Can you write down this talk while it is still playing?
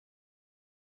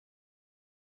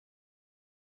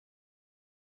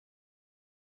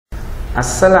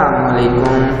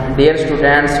अस्सलामुअलैकुम dear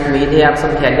students, उम्मीद है आप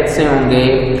सब खैरियत से होंगे।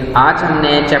 आज हमने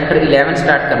चैप्टर 11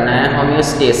 स्टार्ट करना है,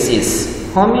 होम्योस्टेसिस।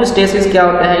 होम्योस्टेसिस क्या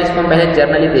होता है इसको हम पहले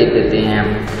जर्नली देख लेते हैं।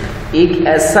 एक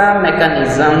ऐसा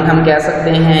मैकेनिज्म हम कह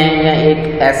सकते हैं या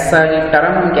एक ऐसा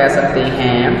टर्म हम कह सकते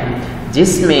हैं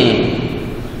जिसमें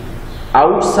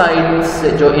आउटसाइड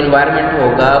से जो इन्वायरमेंट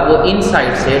होगा वो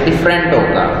इनसाइड से डिफरेंट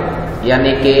होगा,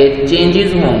 यानी कि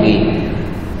चेंजेस होंगी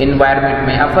इन्वायरमेंट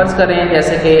में। अब फर्ज करें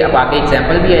जैसे कि अब आगे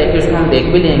एग्जांपल भी है कि उसको हम देख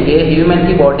भी लेंगे। ह्यूमन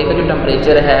की बॉडी का जो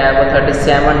टेम्परेचर है वो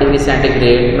 37 डिग्री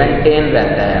सेंटीग्रेड मेंटेन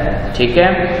रहता है, ठीक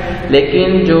है।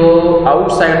 लेकिन जो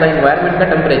आउटसाइड द इन्वायरमेंट का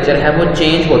टेम्परेचर है वो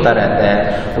चेंज होता रहता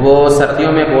है। वो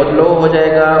सर्दियों में बहुत लो हो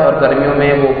जाएगा और गर्मियों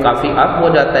में वो काफ़ी अप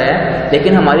हो जाता है,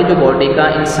 लेकिन हमारी जो बॉडी का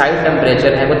इनसाइड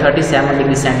टेम्परेचर है वो 37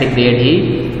 डिग्री सेंटीग्रेड ही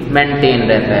मेंटेन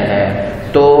रहता है।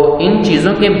 तो इन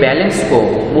चीज़ों के बैलेंस को,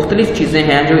 मुख्तलिफ चीज़ें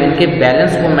हैं जो इनके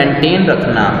बैलेंस को मेंटेन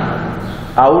रखना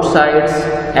outside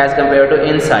as compare to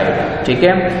inside, ठीक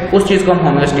है, उस चीज़ को हम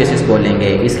होम्योस्टेसिस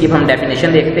बोलेंगे। इसकी हम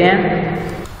डेफिनेशन देखते हैं।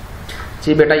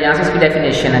 जी बेटा, यहाँ से इसकी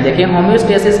डेफिनेशन है, देखिए।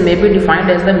 होम्योस्टेसिस में be defined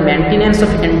as the maintenance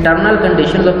of internal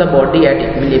conditions of the body at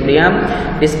equilibrium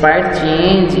despite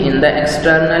change in the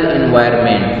external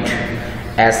environment.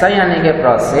 ऐसा यानी कि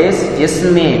प्रोसेस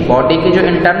जिसमें बॉडी की जो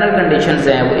इंटरनल कंडीशंस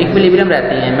हैं वो इक्विलिब्रियम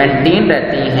रहती हैं, मेंटेन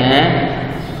रहती हैं,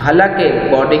 हालांकि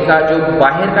बॉडी का जो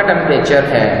बाहर का टेम्परेचर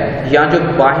है या जो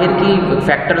बाहर की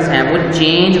फैक्टर्स हैं वो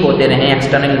चेंज होते रहे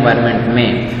एक्सटर्नल इन्वायरमेंट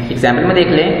में। एग्जाम्पल में देख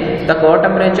लें, the core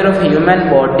temperature of human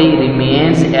body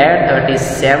remains at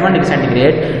 37 degree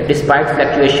centigrade despite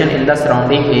fluctuation in the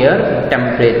surrounding air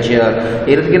temperature.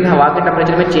 इर्द गिर्द हवा के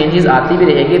टेम्परेचर में चेंजेस आती भी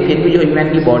रहेगी, फिर भी जो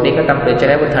ह्यूमन की बॉडी का टेम्परेचर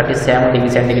है वो 37 डिग्री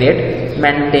सेंटीग्रेड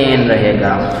मेंटेन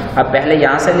रहेगा। अब पहले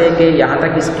यहाँ से लेके यहाँ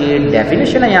तक इसकी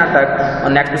डेफिनेशन है यहाँ तक,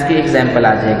 और नेक्स्ट उसकी एग्जाम्पल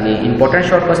आ जाएगी। इंपॉर्टेंट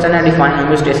शॉर्ट क्वेश्चन है, define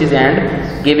homeostasis and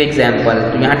give example.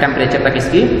 तो यहाँ टेम्परेचर तक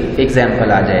इसकी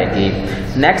एग्जाम्पल आ जाएगी।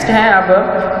 नेक्स्ट है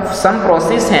अब सम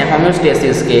प्रोसेस हैं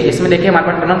होम्योस्टेसिस के। इसमें देखिए हमारे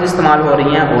पास टर्म्स इस्तेमाल हो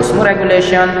रही हैं, osmo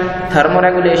regulation, thermo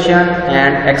regulation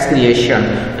and excretion.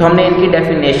 तो हमने इनकी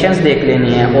डेफिनेशंस देख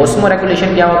लेनी है। ओस्मो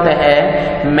रेगुलेशन क्या होता है?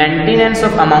 Maintenance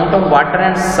of amount of water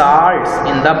and salts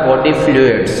in the body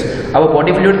fluids. अब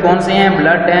बॉडी फ्लूइड कौन से हैं?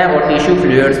 ब्लड हैं और टिश्यू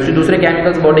फ्लूइड्स, जो दूसरे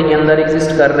केमिकल्स बॉडी के अंदर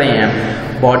एग्जिस्ट कर रहे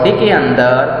हैं। बॉडी के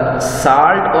अंदर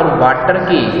साल्ट और वाटर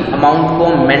की अमाउंट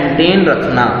को मेंटेन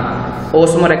रखना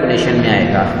ओस्मो रेगुलेशन में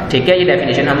आएगा, ठीक है। ये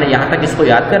डेफिनेशन हमने यहाँ तक इसको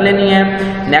याद कर लेनी है।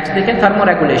 नेक्स्ट देखें, थर्मो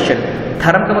रेगुलेशन।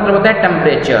 थर्म का मतलब होता है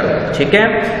टेम्परेचर, ठीक है।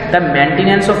 The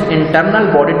maintenance of internal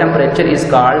body temperature is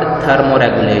called thermo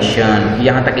regulation.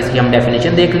 यहाँ तक इसकी हम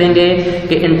डेफिनेशन देख लेंगे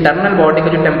कि इंटरनल बॉडी का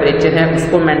जो टेम्परेचर है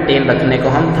उसको मेंटेन रखने को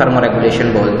हम थर्मो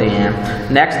रेगुलेशन बोलते हैं।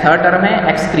 नेक्स्ट थर्ड टर्म है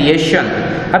एक्सक्रिएशन।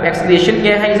 अब एक्सक्रिएशन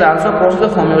क्या है? Is also process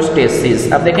of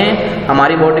homeostasis. अब देखें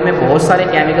हमारी बॉडी में बहुत सारे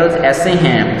केमिकल्स ऐसे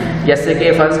हैं, जैसे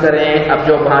कि फर्ज करें अब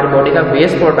जो हमारी बॉडी का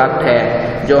वेस्ट प्रोडक्ट है,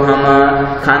 जो हम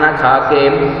खाना खा के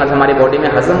हमारी बॉडी में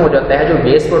हजम हो जाता है, जो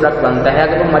वेस्ट प्रोडक्ट बनता है,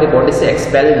 अगर वो हमारी बॉडी से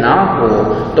एक्सपेल ना हो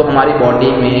तो हमारी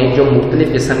बॉडी में जो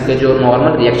मुख्तलिफ किस्म के जो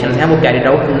नॉर्मल रिएक्शंस हैं वो कैरिड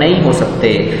आउट नहीं हो सकते।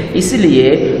 इसलिए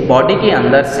बॉडी के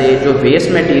अंदर से जो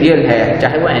वेस्ट मटेरियल है,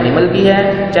 चाहे वो एनिमल की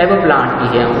है चाहे वो प्लांट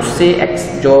की है, उससे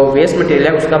जो वेस्ट मटेरियल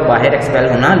है उसका बाहर एक्सपेल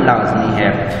होना लाजमी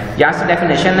है। यहाँ से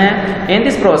डेफिनेशन है, in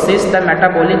this process the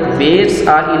metabolic waste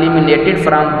are eliminated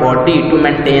from body to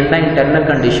maintain the internal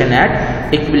condition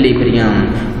at equilibrium.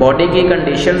 Body की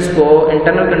कंडीशंस को,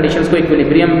 इंटरनल कंडीशंस को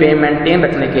इक्विलिब्रियम पे मेंटेन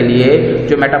रखने के लिए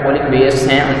जो मेटाबॉलिक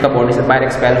वेस्ट हैं उनका बॉडी से बाहर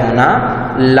एक्सपेल होना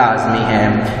लाजमी है।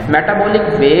 Metabolic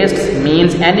waste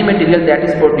means any material that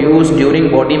is produced during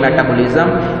body metabolism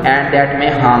and that में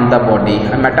harm the body.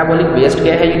 Metabolic waste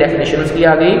क्या है? ये डेफिनेशन उसकी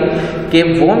आ गई कि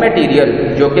वो मटेरियल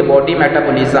जो कि बॉडी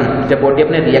मेटाबॉलिज्म, जब बॉडी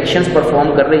अपने रिएक्शंस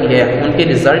परफॉर्म कर रही है, उनके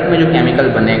रिजल्ट में जो केमिकल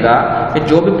बनेगा, फिर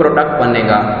जो भी प्रोडक्ट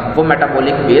बनेगा वो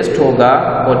मेटाबॉलिक वेस्ट होगा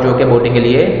और जो कि बॉडी के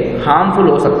लिए हार्मफुल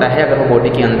हो सकता है अगर वो बॉडी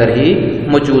के अंदर ही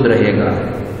मौजूद रहेगा।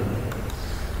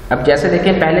 अब जैसे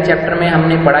देखें पहले चैप्टर में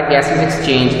हमने पढ़ा गैसेस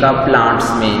एक्सचेंज का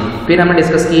प्लांट्स में, फिर हमने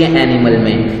डिस्कस किए एनिमल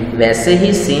में, वैसे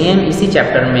ही सेम इसी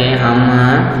चैप्टर में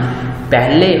हम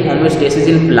पहले होम्योस्टेसिस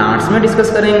इन प्लांट्स में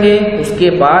डिस्कस करेंगे, उसके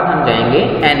बाद हम जाएंगे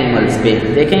एनिमल्स पे।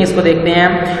 देखें इसको देखते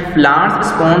हैं। Plants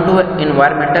respond to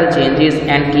environmental changes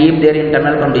and keep their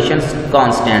internal conditions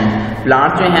constant.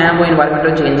 Plants जो हैं वो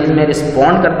इन्वायरमेंटल चेंजेस में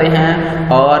रिस्पॉन्ड करते हैं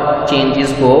और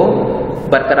चेंजेस को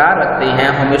बरकरार रखते हैं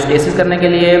होम्योस्टेसिस करने के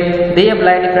लिए। They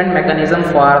apply different mechanism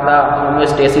for the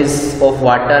homeostasis of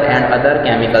water and other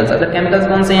chemicals. Other chemicals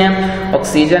कौन से हैं?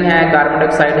 ऑक्सीजन है, कार्बन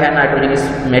डाइऑक्साइड है,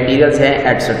 नाइट्रोजनस मटेरियल्स हैं,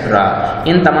 एटसेट्रा।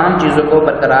 इन तमाम चीज़ों को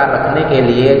बरकरार रखने के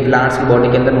लिए प्लांट्स की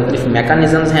बॉडी के अंदर मुख्तलिफ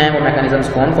मैकेनिज्म्स हैं। वो मैकेनिज्म्स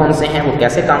कौन कौन से हैं, वो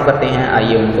कैसे काम करते हैं,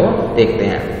 आइए उनको देखते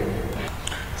हैं।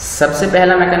 सबसे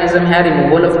पहला मैकेनिज्म है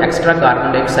removal of extra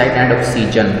carbon dioxide and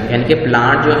oxygen, यानी कि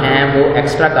प्लांट जो हैं वो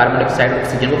एक्स्ट्रा कार्बन डाइऑक्साइड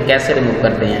ऑक्सीजन को कैसे रिमूव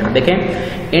करते हैं। देखें,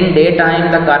 in day time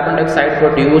the carbon dioxide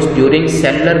produced during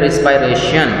cellular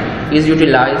respiration is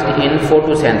utilised in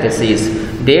photosynthesis.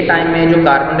 Day time में जो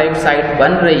कार्बन डाइऑक्साइड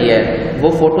बन रही है वो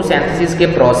फोटोसिंथेसिस के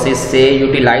प्रोसेस से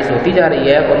यूटिलाइज होती जा रही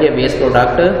है और ये वेस्ट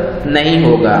प्रोडक्ट नहीं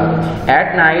होगा।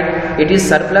 At night it is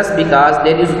surplus because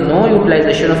there is no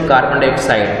utilisation of carbon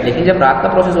dioxide. लेकिन जब रात का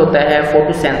प्रोसेस होता है,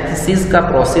 फोटोसिंथेसिस का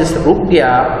प्रोसेस रुक गया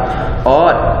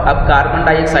और अब कार्बन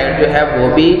डाइऑक्साइड जो है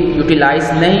वो भी यूटिलाइज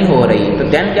नहीं हो रही, तो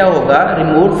देन क्या होगा,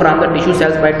 remove from the tissue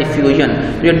cells bye diffusion.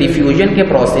 जो डिफ्यूजन के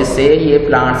प्रोसेस से ये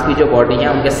प्लांट्स की जो बॉडी है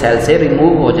उनके सेल से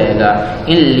रिमूव हो जाएगा।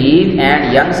 इन leave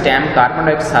and young stem carbon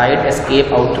dioxide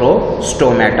escape out through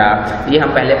stomata. ये हम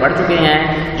पहले पढ़ चुके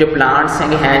हैं, जो प्लांट्स हैं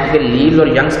जिनके लीव्स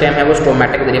और यंग स्टेम है वो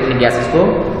स्टोमेटा के जरिए अपनी गैसेस को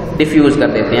डिफ्यूज कर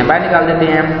देते हैं, बाहर निकाल देते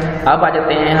हैं। अब आ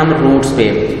जाते हैं हम रूट्स पे।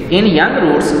 इन young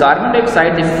roots carbon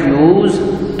dioxide diffuse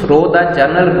through the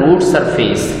journal root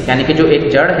surface, यानी कि जो एक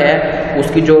जड़ है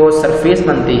उसकी जो सरफेस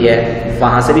बनती है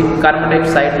वहां से भी कार्बन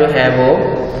डाइऑक्साइड जो है वो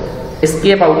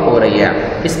एस्केप आउट हो रही है,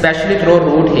 specially through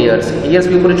root hairs. Hairs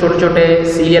के ऊपर छोटे छोटे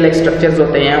सीरियल स्ट्रक्चर्स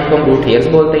होते हैं, उनको हम रूट हेयर्स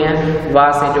बोलते हैं।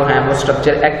 वहाँ से जो है वो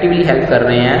स्ट्रक्चर एक्टिवली हेल्प कर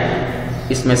रहे हैं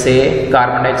इसमें से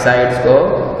कार्बन डाइऑक्साइड्स को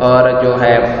और जो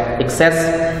है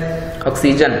एक्सेस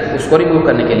ऑक्सीजन उसको रिमूव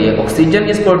करने के लिए। Oxygen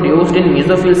is produced in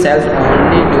mesophyll cells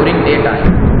only during day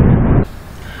time.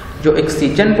 जो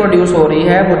ऑक्सीजन प्रोड्यूस हो रही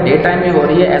है वो डे टाइम में हो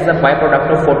रही है as a by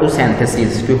product of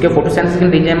photosynthesis, क्योंकि फोटोसिंथेसिस के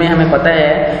नतीजे में हमें पता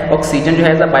है ऑक्सीजन जो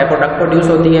है as a by product produce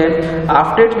होती है।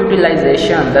 After it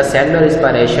utilisation the cellular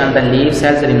respiration the leave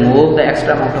sales remove the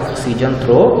extra amount of oxygen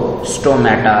through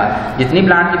stomata. जितनी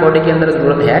प्लांट की बॉडी के अंदर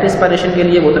जरूरत है रेस्पिरेशन के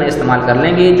लिए वो उतना इस्तेमाल कर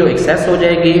लेंगे, जो एक्सेस हो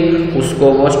जाएगी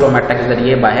उसको वो स्टोमेटा के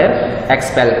जरिए बाहर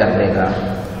एक्सपेल कर देगा।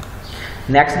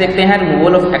 नेक्स्ट देखते हैं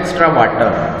रिमूवल ऑफ एक्स्ट्रा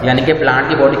वाटर, यानी कि प्लांट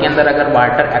की बॉडी के अंदर अगर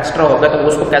वाटर एक्स्ट्रा होगा तो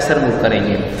उसको कैसे रिमूव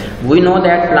करेंगे। We know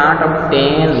that plant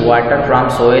obtain water from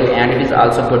soil and it is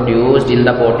also produced in the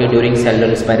body during cellular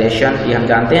respiration. ये हम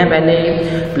जानते हैं पहले।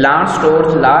 Plant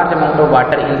stores large amount of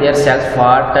water in their sales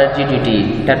for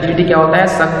turgidity. Turgidity क्या होता है,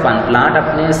 सख्तपन। Plant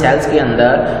अपने sales के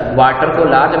अंदर वाटर को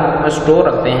लार्ज अमाउंट में स्टोर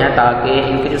रखते हैं ताकि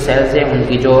इनके जो सेल्स हैं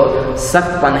उनकी जो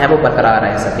सख्तपन है वो बरकरार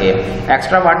रह सके।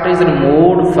 Extra water is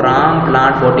removed from plant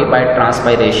body by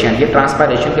transpiration. ये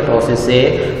ट्रांसपायरेशन के प्रोसेस से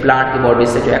प्लांट की बॉडी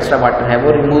से जो एक्स्ट्रा वाटर है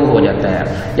वो रिमूव हो जाता है।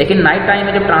 लेकिन नाइट टाइम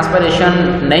में जब ट्रांसपायरेशन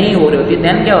नहीं हो रही होती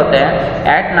देन क्या होता है,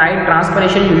 at night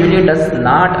transpiration usually does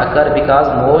not occur because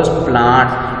most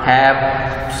plants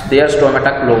have their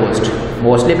stomata closed.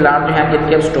 Mostly plant जो है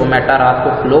जिनके स्टोमेटा रात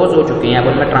को क्लोज हो चुके हैं,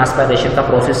 उनमें ट्रांसपायरेशन का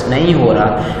प्रोसेस नहीं हो रहा,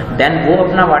 देन वो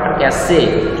अपना वाटर कैसे,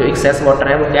 जो एक्सेस वाटर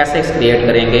है वो कैसे एक्सक्रिएट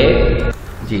करेंगे।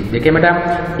 जी देखिए बेटा,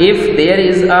 if there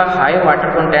is a high water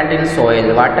content in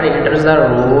soil water enters the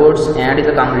roots and is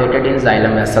अकम्युलेटेड in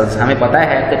xylem vessels. हमें पता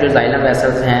है कि जो जाइलम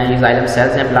वेसल्स हैं, ये जाइलम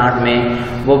सेल्स हैं प्लांट में,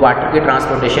 वो वाटर की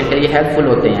ट्रांसपोर्टेशन के लिए हेल्पफुल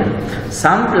होते हैं।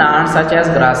 Some plants such as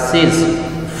grasses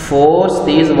force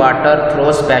these water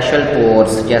through special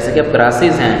pores. जैसे कि अब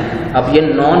ग्रासेस हैं, अब ये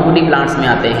नॉन वुडी प्लांट्स में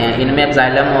आते हैं, इनमें अब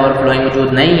जाइलम और फ्लोएम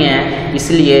मौजूद नहीं है,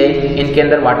 इसलिए इनके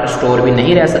अंदर वाटर स्टोर भी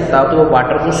नहीं रह सकता, तो वो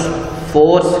वाटर को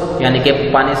फोर्स यानी कि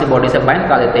पानी से बॉडी से बाहर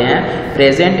निकाल देते हैं।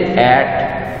 प्रेजेंट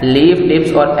एट लीफ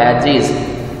टिप्स और एजेस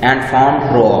एंड फॉर्म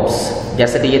ड्रॉप्स।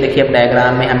 जैसे कि ये देखिए अब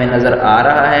डायग्राम में हमें नज़र आ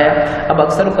रहा है। अब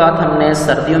अक्सर औक़ात हमने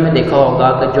सर्दियों में देखा होगा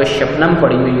कि जो शबनम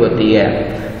पड़ी हुई होती है,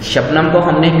 शबनम को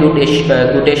हमने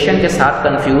ग्यूटेशन के साथ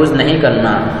कंफ्यूज नहीं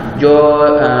करना। जो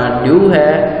ड्यू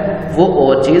है वो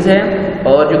और चीज़ है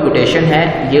और जो ग्यूटेशन है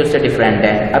ये उससे डिफरेंट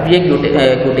है। अब ये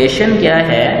ग्यूटेशन क्या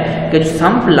है कि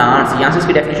सम प्लांट्स, यहाँ से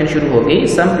इसकी डेफिनेशन शुरू होगी,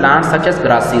 some plants such as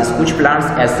grasses. कुछ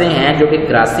प्लांट्स ऐसे हैं जो कि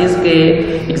ग्रासेस के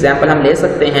एग्जाम्पल हम ले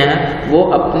सकते हैं, वो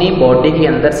अपनी बॉडी के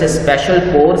अंदर से स्पेशल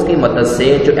पोर्स की मदद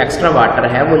से जो एक्स्ट्रा वाटर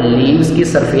है वो लीव्स की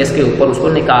सरफेस के ऊपर उसको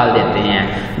निकाल देते हैं।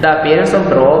 The appearance of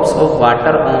drops of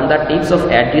water on the tips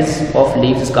of edges of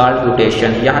leaves called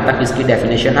guttation. यहाँ तक इसकी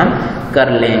डेफिनेशन हम कर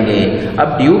लेंगे।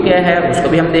 अब ड्यू क्या है उसको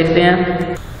भी हम देखते हैं।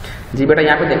 जी बेटा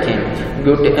यहाँ पे देखें,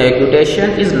 guttation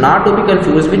is not to be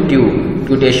confuse with due.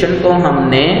 Guttation को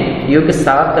हमने ड्यू के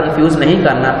साथ कंफ्यूज नहीं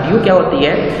करना। ड्यू क्या होती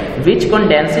है, विच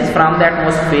condenses from the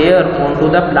atmosphere onto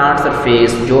the plant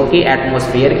surface. जो कि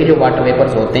एटमॉस्फेयर के जो वाटर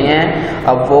वेपर्स होते हैं,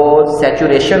 अब वो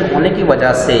सैचुरेशन होने की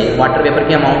वजह से, वाटर वेपर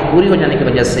की अमाउंट पूरी हो जाने की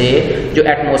वजह से जो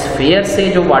एटमॉस्फेयर से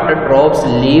जो वाटर ड्रॉप्स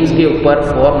लीव्स के ऊपर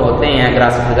फॉर्म होते हैं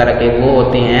ग्रासेस वगैरह के, वो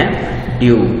होते हैं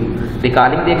ड्यू।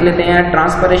 रिकॉर्डिंग देख लेते हैं।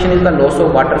 Transpiration is the loss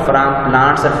of water from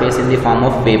plant surface in the form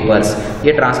of vapours.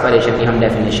 ये ट्रांसपायरेशन की हम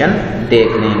डेफिनेशन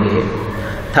देख लेंगे।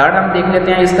 थर्ड हम देख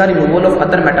लेते हैं इसका removal of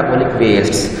other metabolic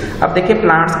wastes. अब देखिए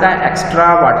प्लांट्स का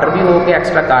एक्स्ट्रा वाटर भी हो गया,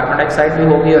 एक्स्ट्रा कार्बन डाइऑक्साइड भी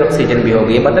होगी और ऑक्सीजन भी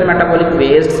होगी। अदर मेटाबॉलिक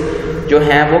वेस्ट्स जो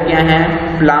हैं वो क्या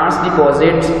हैं? Plants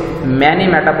deposits many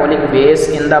metabolic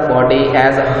waste in the body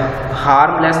as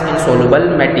harmless insoluble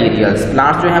materials.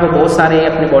 Plants जो हैं वो बहुत सारे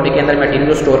अपनी बॉडी के अंदर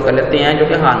मटेरियल स्टोर कर लेते हैं जो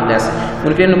कि हार्मलेस,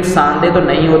 उनके नुकसानदेह तो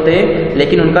नहीं होते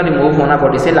लेकिन उनका रिमूव होना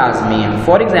बॉडी से लाजमी है।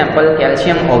 For example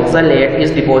calcium oxalate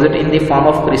is deposit in the form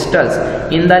of crystals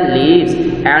in the leaves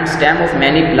and stem of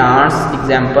many plants,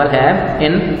 example है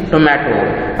इन टोमेटो।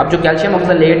 अब जो कैल्शियम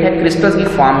ऑक्सलेट है क्रिस्टल्स की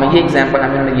फॉर्म में, ये एग्जाम्पल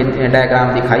हमें ये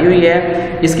डायग्राम दिखाई हुई है,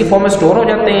 इसकी फॉर्म में स्टोर हो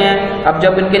जाते हैं। अब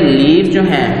जब इनके लीव्स जो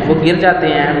हैं वो गिर जाते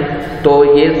हैं तो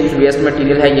ये वेस्ट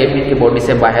मटेरियल है ये भी इनकी बॉडी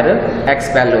से बाहर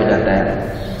एक्सपेल हो जाता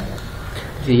है।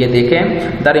 ये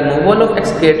देखें, the removal of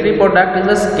excretory product is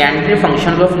the secondary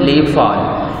function of leave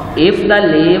fall if the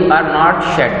leave are not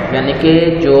shade, यानी कि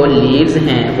जो लीव्स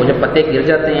हैं वो जब पत्ते गिर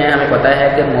जाते हैं, हमें पता है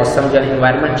कि मौसम जब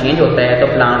इन्वायरमेंट चेंज होता है तो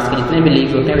प्लांट्स के जितने भी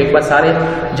लीव्स होते हैं एक बार सारे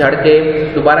झड़ के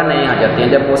दोबारा नए आ जाते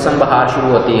हैं जब मौसम बहार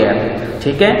शुरू होती है,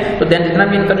 ठीक है। तो देन जितना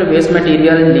भी इनका जो वेस्ट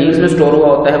मटेरियल लीव्स में स्टोर हुआ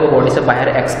होता है वो बॉडी से बाहर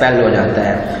एक्सपेल हो जाता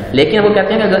है। लेकिन वो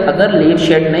कहते हैं कि अगर लीव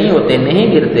शेड नहीं होते, नहीं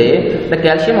गिरते, the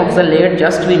calcium oxalate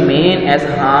just remain as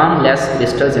harmless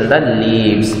crystals in the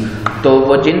leaves. तो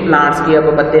वो जिन प्लांट्स के अब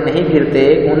पत्ते नहीं गिरते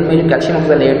उनमें जो कैल्शियम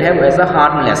ऑक्सलेट है वो एज अ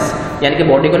हार्मलेस, यानी कि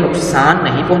बॉडी को नुकसान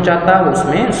नहीं पहुंचाता, वो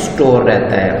उसमें स्टोर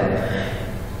रहता है।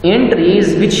 इन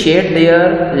trees which shade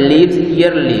there leaves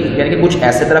yearly, यानी कि कुछ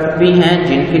ऐसे दरख्त भी हैं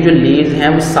जिनकी जो लीव्स हैं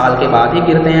वो साल के बाद ही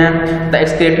गिरते हैं। The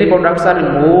excretory products are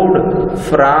removed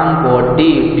from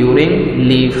body during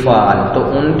leave fall, तो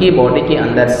उनकी बॉडी के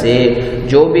अंदर से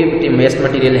जो भी वेस्ट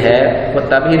मटेरियल है वो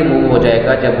तभी रिमूव हो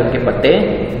जाएगा जब उनके पत्ते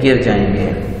गिर जाएंगे।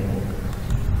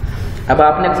 अब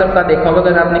आपने अक्सर का देखा होगा,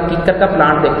 अगर आपने किकर का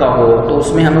प्लांट देखा हो तो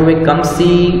उसमें हमें वो गम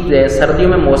सी सर्दियों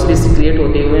में मोस्टली सिक्रिएट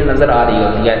होती हुई नजर आ रही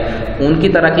होती है। उनकी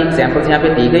तरह की एग्जांपल्स यहाँ पे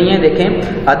दी गई हैं।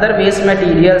 देखें, other waste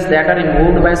materials that are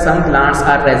removed by some plants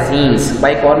are resins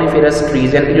bye कॉर्निफेरस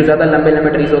trees, यानी कि जो ज़्यादा लंबे लंबे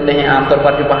ट्रीज होते हैं आमतौर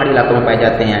पर जो पहाड़ी इलाकों में पाए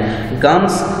जाते हैं।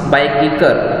 गम्स बाय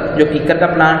किकर, जो किकर का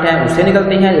प्लांट है उससे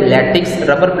निकलते हैं। लैटिक्स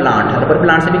रबर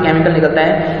प्लांट से भी केमिकल निकलता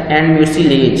है। And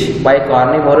mucilage bye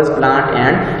carnivorous plant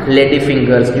and lady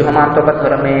fingers, जो हम आमतौर पर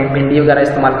घर में भिंडी वगैरह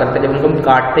इस्तेमाल करते हैं जब उनको हम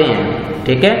काटते हैं,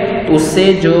 ठीक है, तो उससे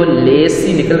जो लेस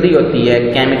सी निकल रही होती है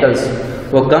केमिकल्स,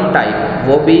 वो गम टाइप,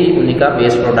 वो भी उन्हीं का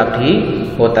वेस्ट प्रोडक्ट ही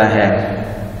होता है।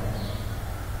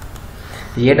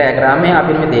 ये डायग्राम में आप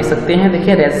इनमें देख सकते हैं।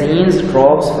 देखिए, resins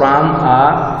drops from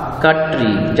a cut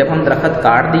tree, जब हम दरख्त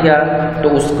काट दिया तो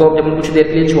उसको जब हम कुछ देर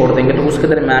के लिए छोड़ देंगे तो उसके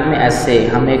दरम्यान में ऐसे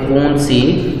हमें एक बूंद सी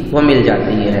वो मिल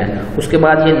जाती है। उसके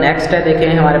बाद ये नेक्स्ट है, देखें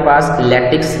हमारे पास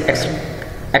लैटिक्स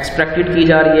एक्सट्रैक्टेड की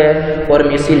जा रही है। और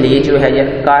म्यूसिलेज जो है ये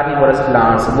कार्निवोरस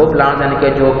प्लांट्स, वो प्लांट्स यानी कि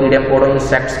जो कीड़े मकोड़ों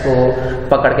इंसेक्ट्स को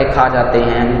पकड़ के खा जाते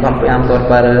हैं, हम आमतौर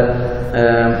पर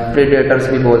प्रीडेटर्स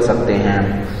भी बोल सकते हैं।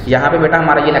 यहाँ पे बेटा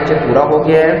हमारा ये लेक्चर पूरा हो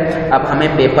गया है। अब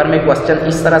हमें पेपर में क्वेश्चन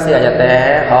इस तरह से आ जाता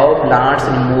है, how plants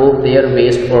remove their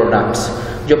waste products,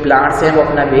 जो प्लांट्स हैं वो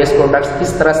अपना वेस्ट प्रोडक्ट्स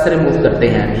किस तरह से रिमूव करते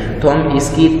हैं। तो हम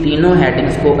इसकी तीनों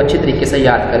हेडिंग्स को अच्छे तरीके से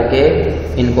याद करके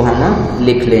इनको हम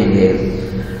लिख लेंगे।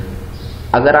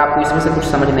 अगर आपको इसमें से कुछ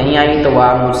समझ नहीं आई तो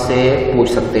आप मुझसे पूछ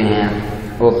सकते हैं।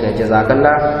 ओके,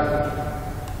 जज़ाकल्लाह।